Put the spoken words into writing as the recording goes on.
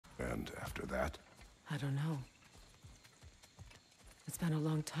And after that? I don't know. It's been a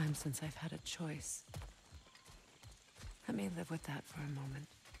long time since I've had a choice. Let me live with that for a moment.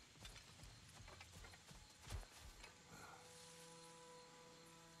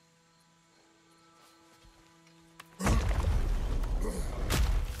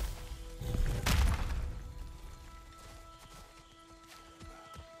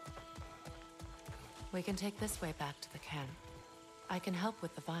 We can take this way back to the camp. I can help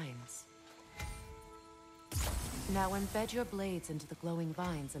with the vines. Now embed your blades into the glowing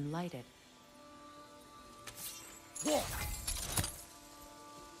vines and light it.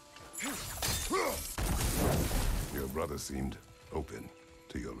 Your brother seemed open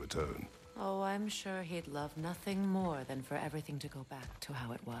to your return. Oh, I'm sure he'd love nothing more than for everything to go back to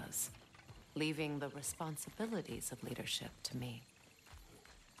how it was, leaving the responsibilities of leadership to me.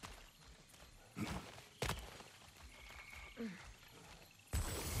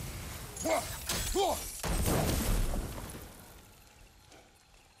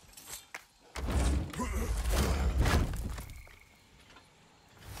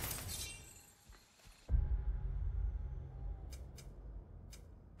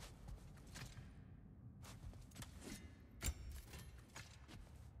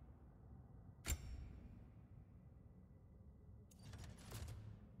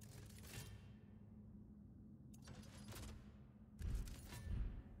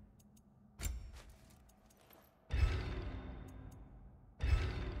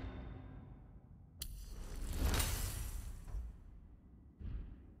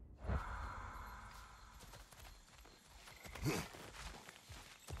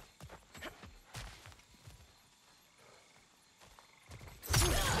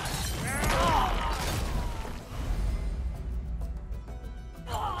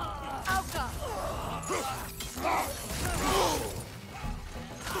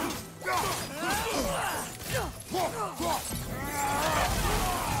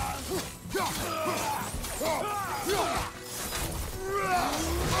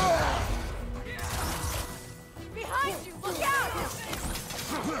 Behind you! Look out!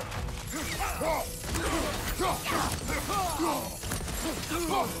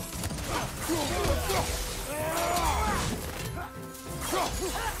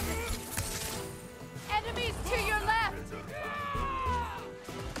 Enemies to your left!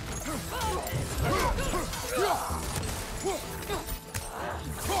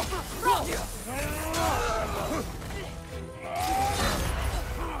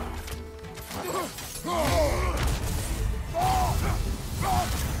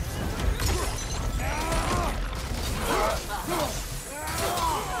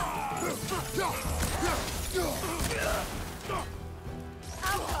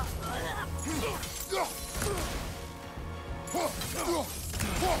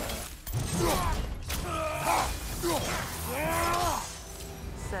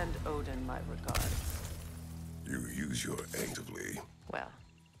 Send Odin my regards. You use your actively. Well,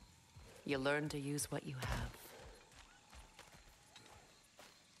 you learn to use what you have.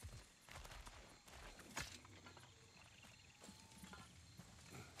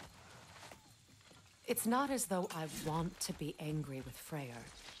 It's not as though I want to be angry with Freyr.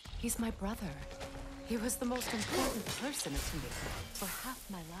 He's my brother. He was the most important person to me for half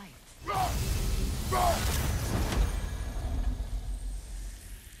my life.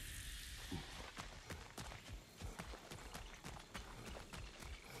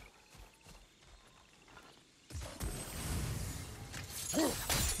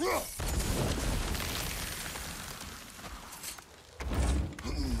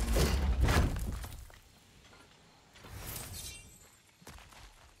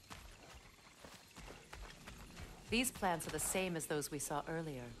 These plants are the same as those we saw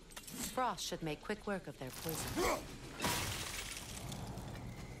earlier. Frost should make quick work of their poison.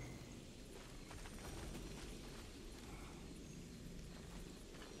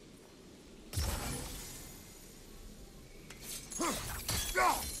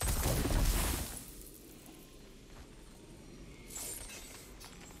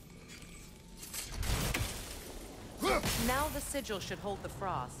 Now the sigil should hold the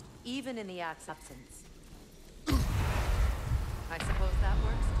frost, even in the axe's absence. I suppose that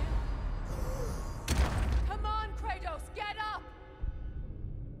works too. Come on, Kratos, get up!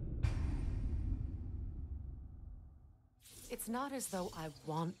 It's not as though I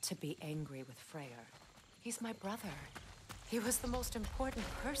want to be angry with Freyr. He's my brother. He was the most important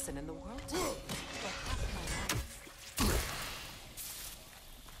person in the world to me for half my life.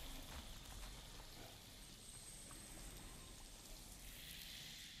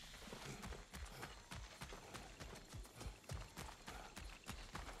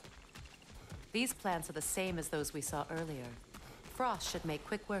 These plants are the same as those we saw earlier. Frost should make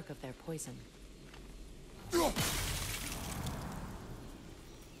quick work of their poison. Can't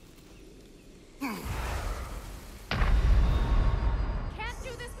do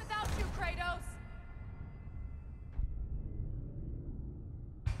this without you, Kratos!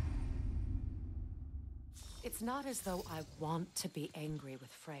 It's not as though I want to be angry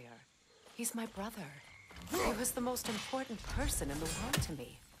with Freyr. He's my brother. He was the most important person in the world to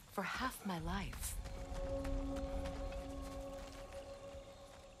me for half my life.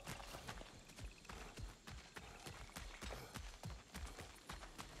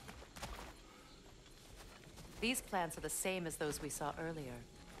 These plants are the same as those we saw earlier.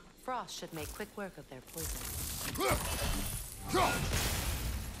 Frost should make quick work of their poison.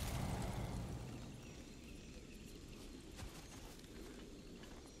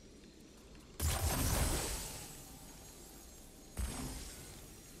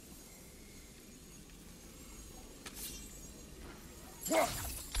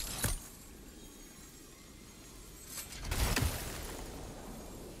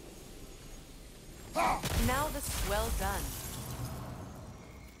 Now this is well done.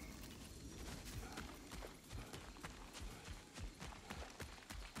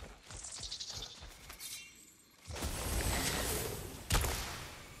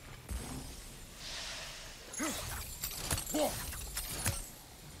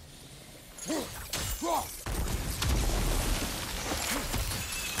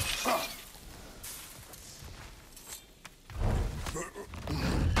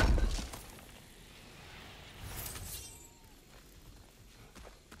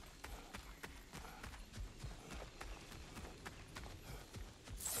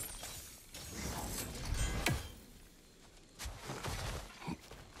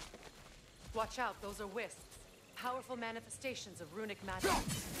 Watch out, those are wisps. Powerful manifestations of runic magic.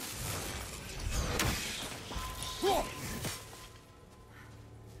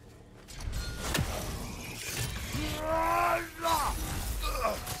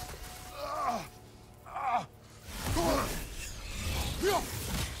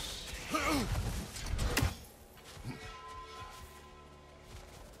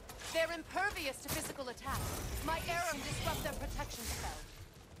 They're impervious to physical attack. My arrow disrupts their protection spell.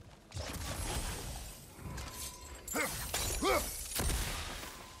 Could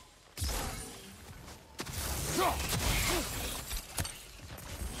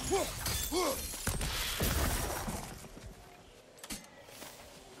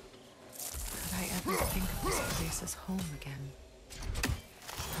I ever think of this place as home again?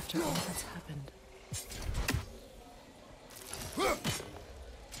 After all that's happened.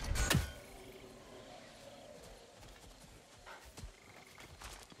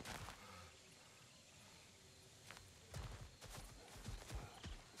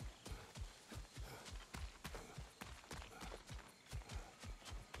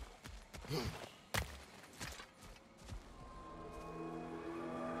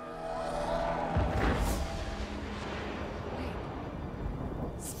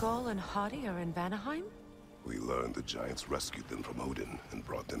 Skull and Hati are in Vanaheim? We learned the giants rescued them from Odin and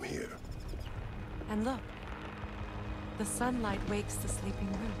brought them here. And look, the sunlight wakes the sleeping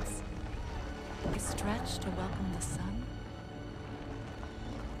roots. They stretch to welcome the sun.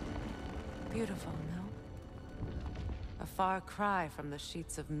 Beautiful, no? A far cry from the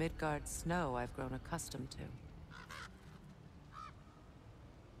sheets of Midgard snow I've grown accustomed to.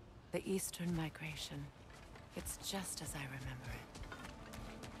 The Eastern Migration. It's just as I remember it.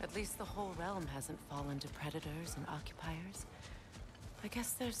 At least the whole realm hasn't fallen to predators and occupiers. I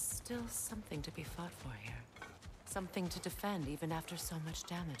guess there's still something to be fought for here. Something to defend even after so much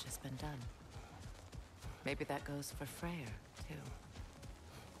damage has been done. Maybe that goes for Freyr, too.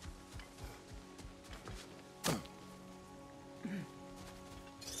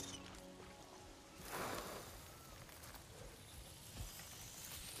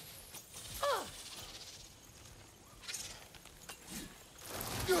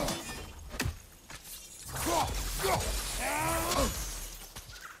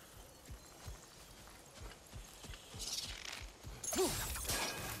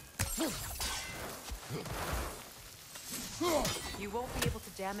 You won't be able to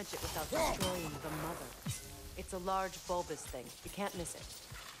damage it without destroying the mother. It's a large bulbous thing. You can't miss it.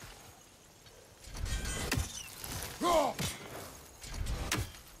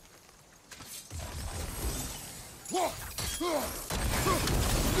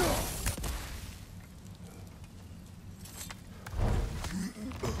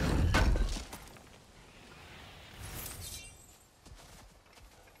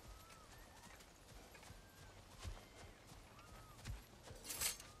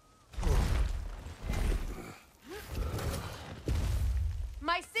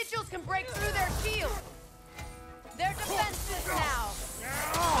 can break through their shield. They're defenseless now.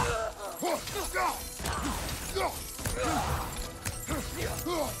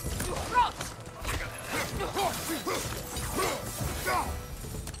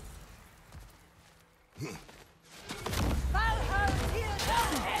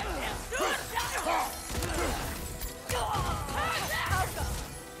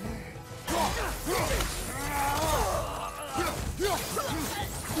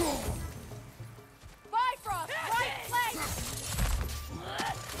 Bifrost, right flank!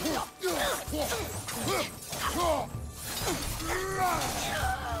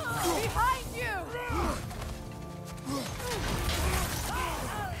 Behind you!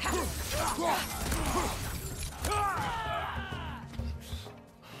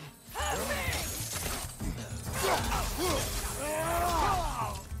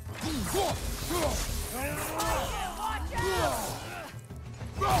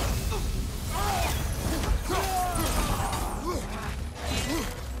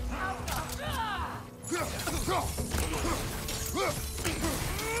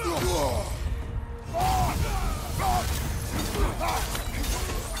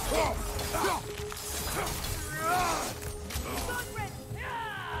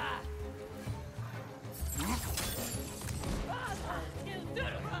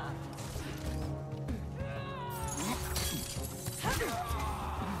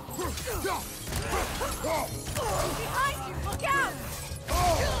 Watch behind you! Look out!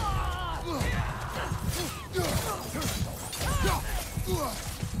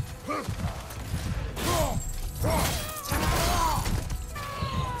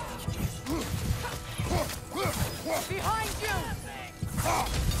 Behind you!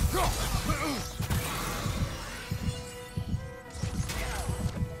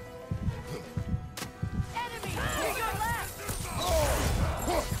 Enemy! To your left!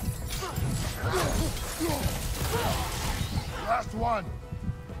 Last one.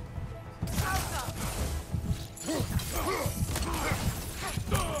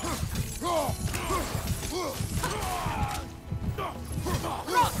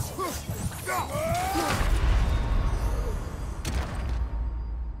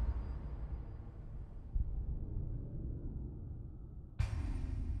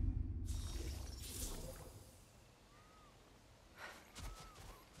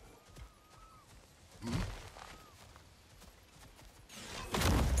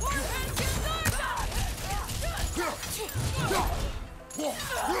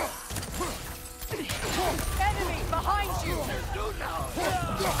 Enemy behind you!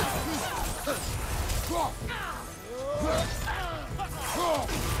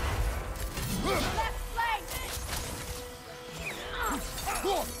 Left flank!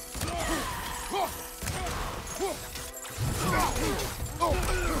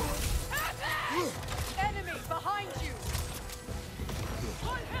 Enemy behind you!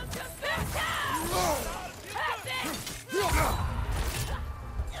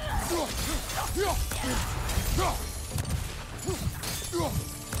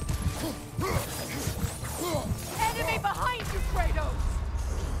 Enemy behind you, Kratos!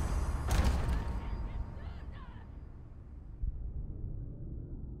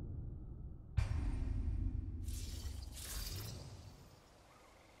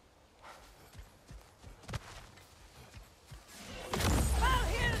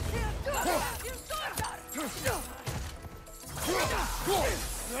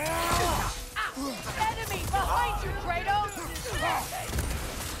 Enemy behind you, Kratos!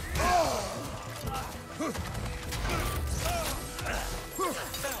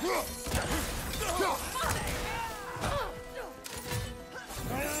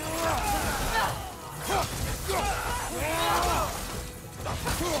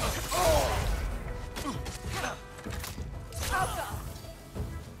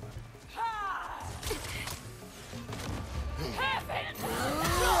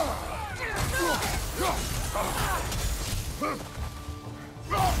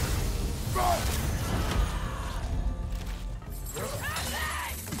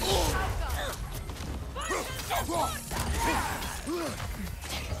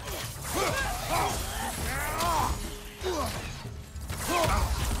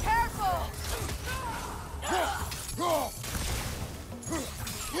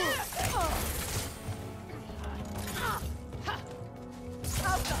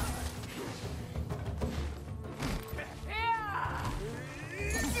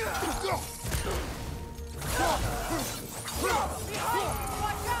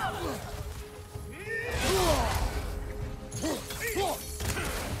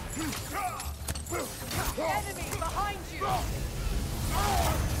 Enemy behind you!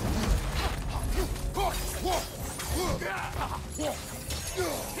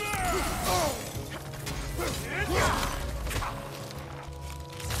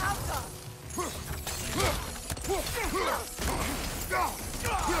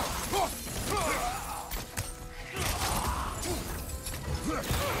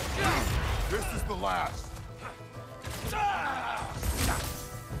 This is the last.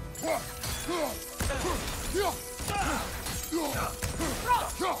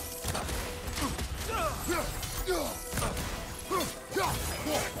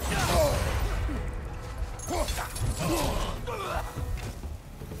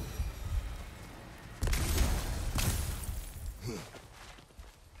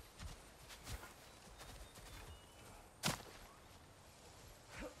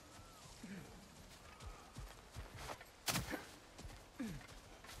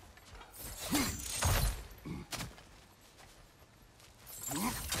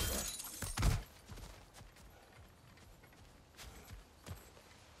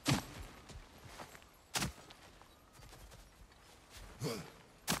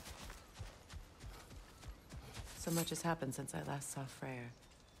 So much has happened since I last saw Freyr.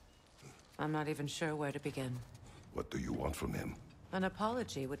 I'm not even sure where to begin. What do you want from him? An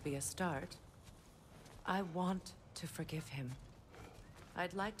apology would be a start. I want to forgive him.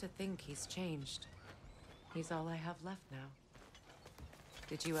 I'd like to think he's changed. He's all I have left now.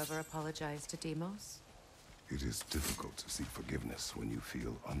 Did you ever apologize to Deimos? It is difficult to seek forgiveness when you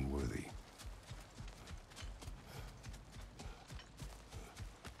feel unworthy.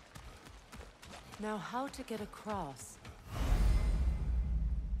 Now, how to get across?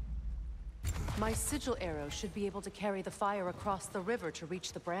 My sigil arrow should be able to carry the fire across the river to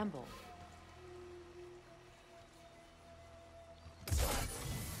reach the bramble.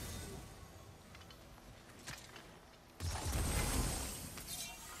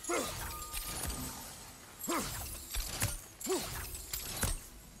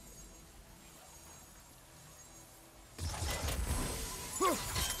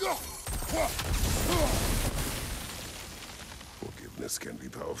 Forgiveness can be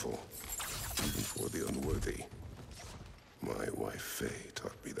powerful, even for the unworthy. My wife Faye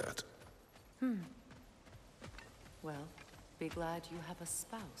taught me that. Well, be glad you have a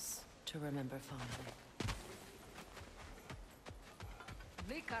spouse to remember fondly.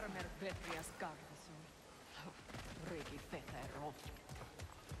 Likarmer Petrias Gardason. Riki Fetero.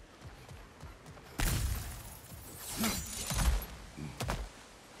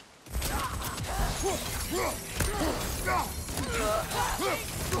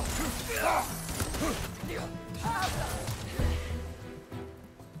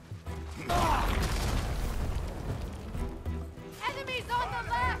 Enemies on the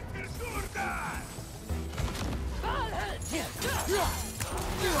left!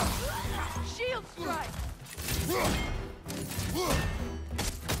 Shield strike!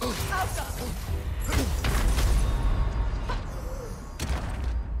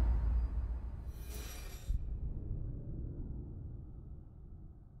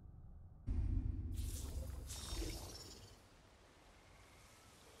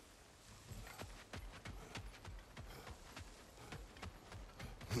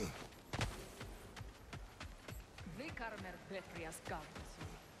 Likarmer Petrias Gardason.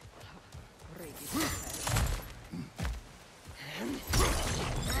 Riki Fetero.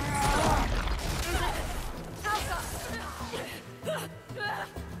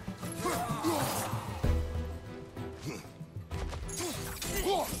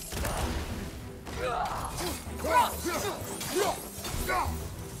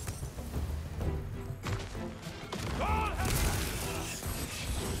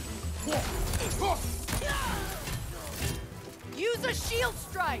 Use a shield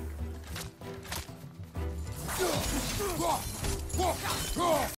strike!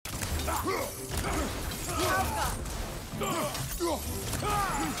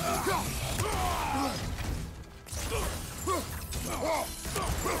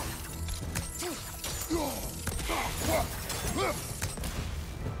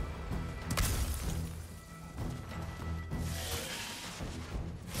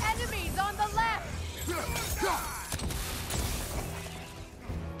 Enemies on the left!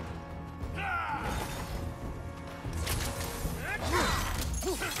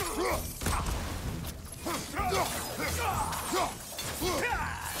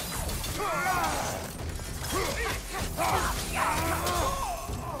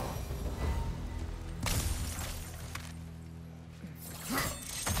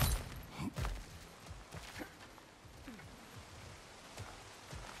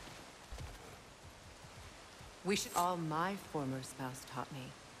 We should all my former spouse taught me.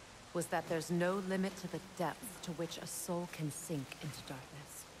 was that there's no limit to the depth to which a soul can sink into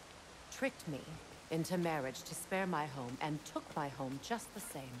darkness. Tricked me into marriage to spare my home, and took my home just the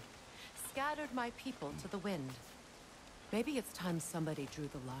same. Scattered my people to the wind. Maybe it's time somebody drew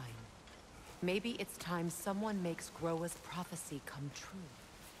the line. Maybe it's time someone makes Groa's prophecy come true.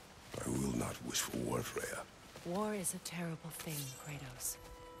 I will not wish for war, Freya. War is a terrible thing, Kratos.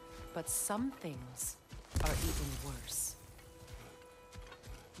 But some things are even worse.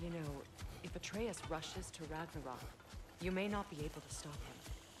 You know, if Atreus rushes to Ragnarok, you may not be able to stop him.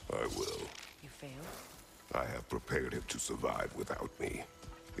 I will. You failed? I have prepared him to survive without me,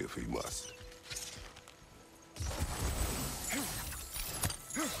 if he must.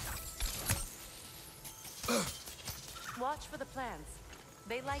 Watch for the plants.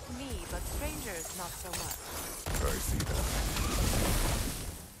 They like me, but strangers not so much. I see that.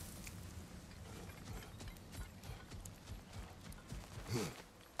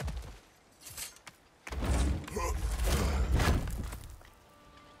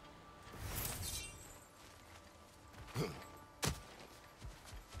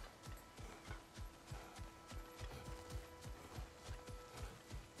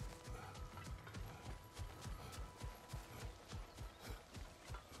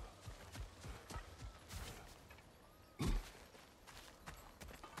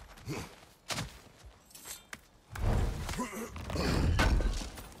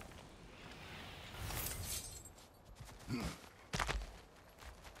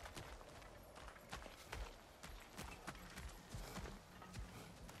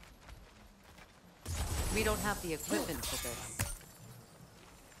 We don't have the equipment for this.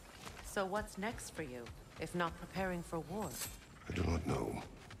 So what's next for you, if not preparing for war? I do not know,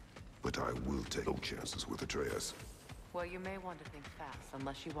 but I will take no chances with Atreus. Well, you may want to think fast,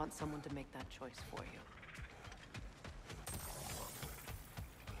 unless you want someone to make that choice for you.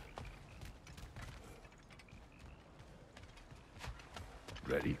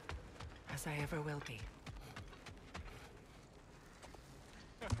 Ready? As I ever will be.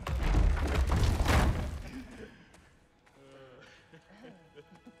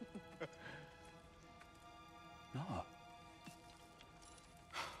 No.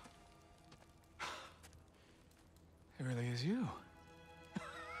 It really is you.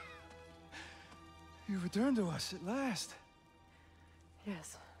 You returned to us at last.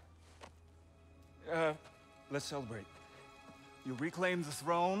 Yes. Let's celebrate. You reclaim the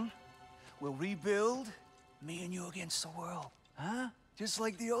throne. We'll rebuild. Me and you against the world. Huh? Just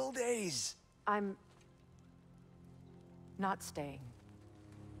like the old days. I'm not staying.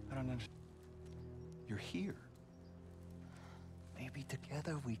 I don't understand. You're here. Maybe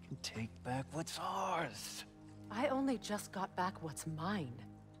together we can take back what's ours. I only just got back what's mine.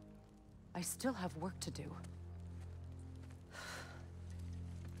 I still have work to do.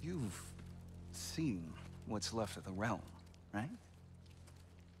 You've seen what's left of the realm, right?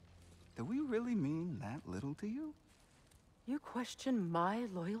 Do we really mean that little to you? You question my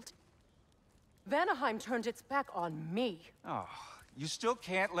loyalty? Vanaheim turned its back on me. Oh, you still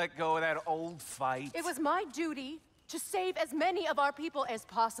can't let go of that old fight? It was my duty to save as many of our people as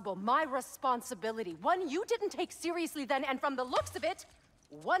possible. My responsibility. One you didn't take seriously then, and from the looks of it,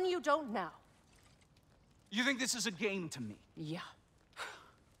 one you don't now. You think this is a game to me? Yeah.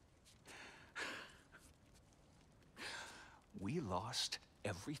 We lost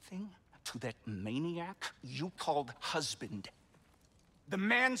everything to that maniac you called husband. The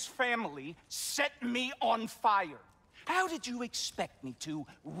man's family set me on fire. How did you expect me to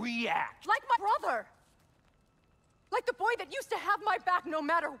react? Like my brother! Like the boy that used to have my back no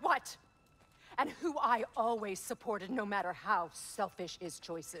matter what! And who I always supported no matter how selfish his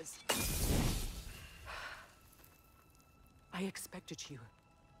choices. I expected you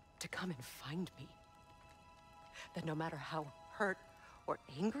to come and find me. That no matter how hurt or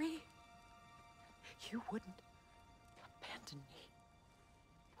angry, you wouldn't abandon me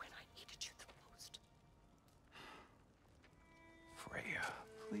when I needed you the most. Freya,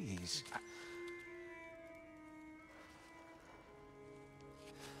 please. I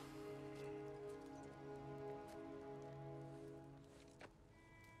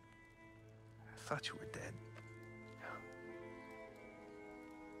thought you were dead.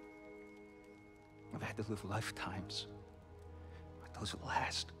 I've had to live lifetimes with those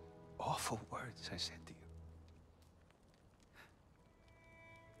last awful words I said to you.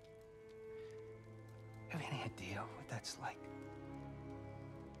 Have any idea what that's like?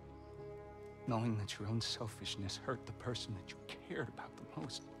 Knowing that your own selfishness hurt the person that you cared about the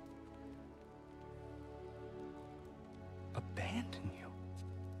most. Abandon you.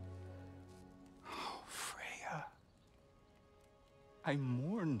 Oh, Freya. I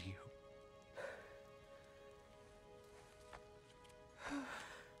mourned you.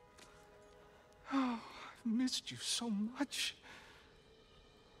 Oh, I've missed you so much.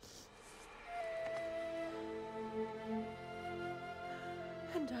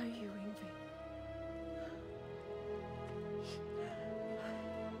 And are you, Ingvi?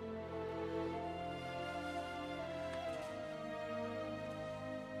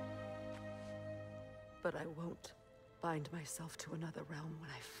 But I won't bind myself to another realm when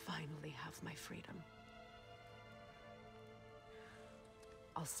I finally have my freedom.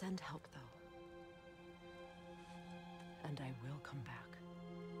 I'll send help, though. And I will come back.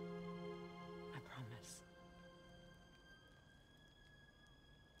 I promise.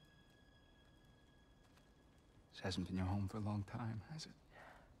 This hasn't been your home for a long time, has it?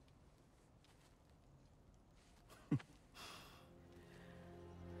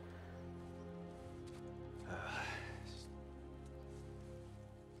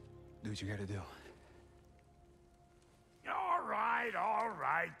 Do what you gotta do. All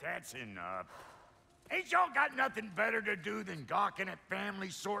right, that's enough. Ain't y'all got nothing better to do than gawking at family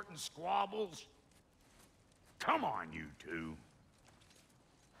sorting squabbles? Come on, you two.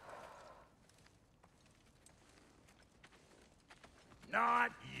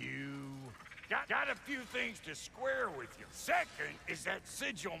 Not you. Got a few things to square with you. Second is that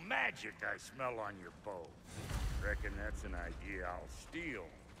sigil magic I smell on your bow. Reckon that's an idea I'll steal.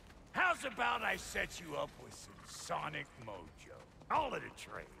 How's about I set you up with some sonic mojo? Call it a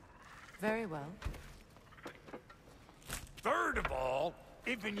trade. Very well. Third of all,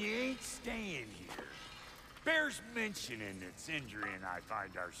 if you ain't staying here, bears mentioning that Sindri and I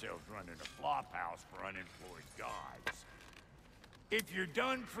find ourselves running a flop house for unemployed guys. If you're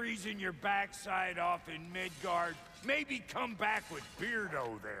done freezing your backside off in Midgard, maybe come back with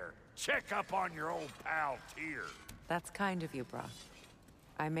Beardo there. Check up on your old pal Tyr. That's kind of you, Brock.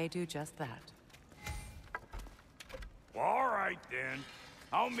 I may do just that. Well, all right then.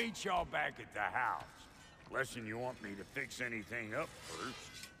 I'll meet y'all back at the house. Unless you want me to fix anything up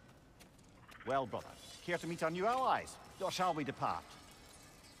first. Well, brother, care to meet our new allies? Or shall we depart?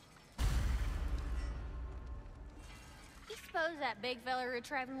 You suppose that big fella you're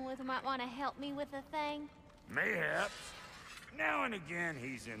traveling with might want to help me with a thing? Mayhaps. Now and again,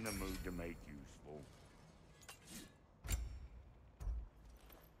 he's in the mood to make useful.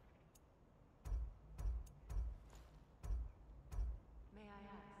 May I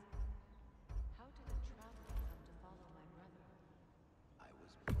ask, how did a traveler come to follow my brother? I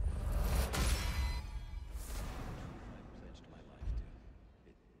was born. The truth I pledged my life to.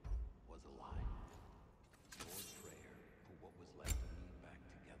 It was a lie. Lord Freyr put what was left of me back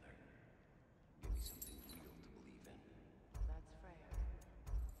together. Give me something real to believe in. That's Freyr,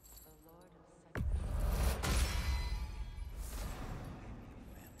 the Lord of Second.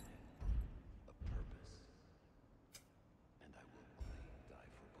 Gave me a family, a purpose. And I will gladly die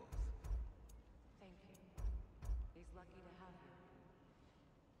for both. Thank you. He's lucky to have you.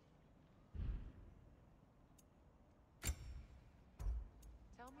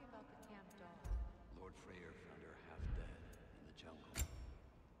 Tell me about the camp dog. Lord Freyr found her half dead in the jungle.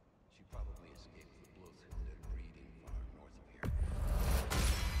 She probably escaped the Bloodshunter breeding far north of here.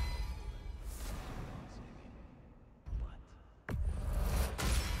 But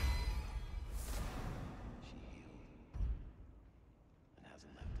she healed and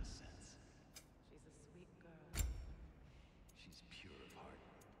hasn't left us since. She's a sweet girl. She's pure of heart,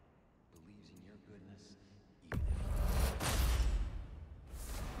 believes in your goodness, even if you...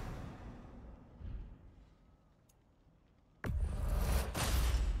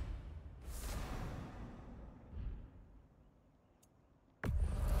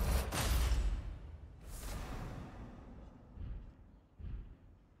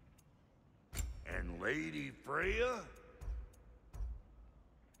 And Lady Freya?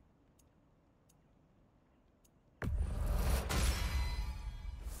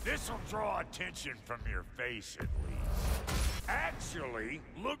 This'll draw attention from your face, at least. Actually,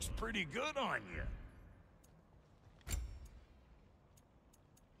 looks pretty good on you.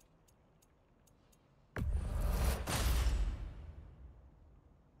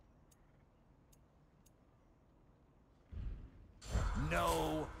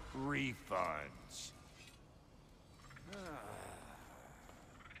 No refunds.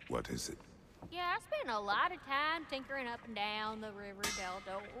 What is it? Yeah, I spent a lot of time tinkering up and down the river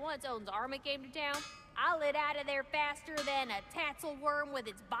delta. Once Odin's army came to town, I lit out of there faster than a tassel worm with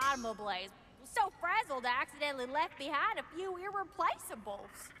its bottom ablaze. So frazzled, I accidentally left behind a few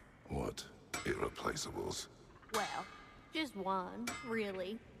irreplaceables. What? Irreplaceables? Well, just one,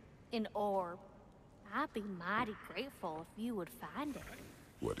 really. An orb. I'd be mighty grateful if you would find it.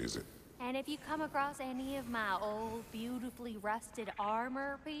 What is it? And if you come across any of my old, beautifully rusted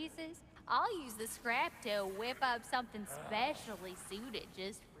armor pieces, I'll use the scrap to whip up something specially suited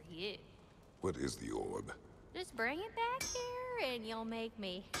just for you. What is the orb? Just bring it back here and you'll make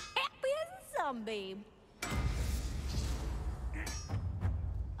me happy as a sunbeam.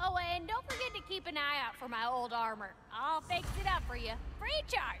 Oh, and don't forget to keep an eye out for my old armor. I'll fix it up for you, free of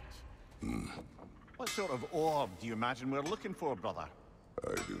charge. What sort of orb do you imagine we're looking for, brother?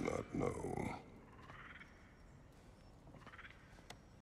 I do not know.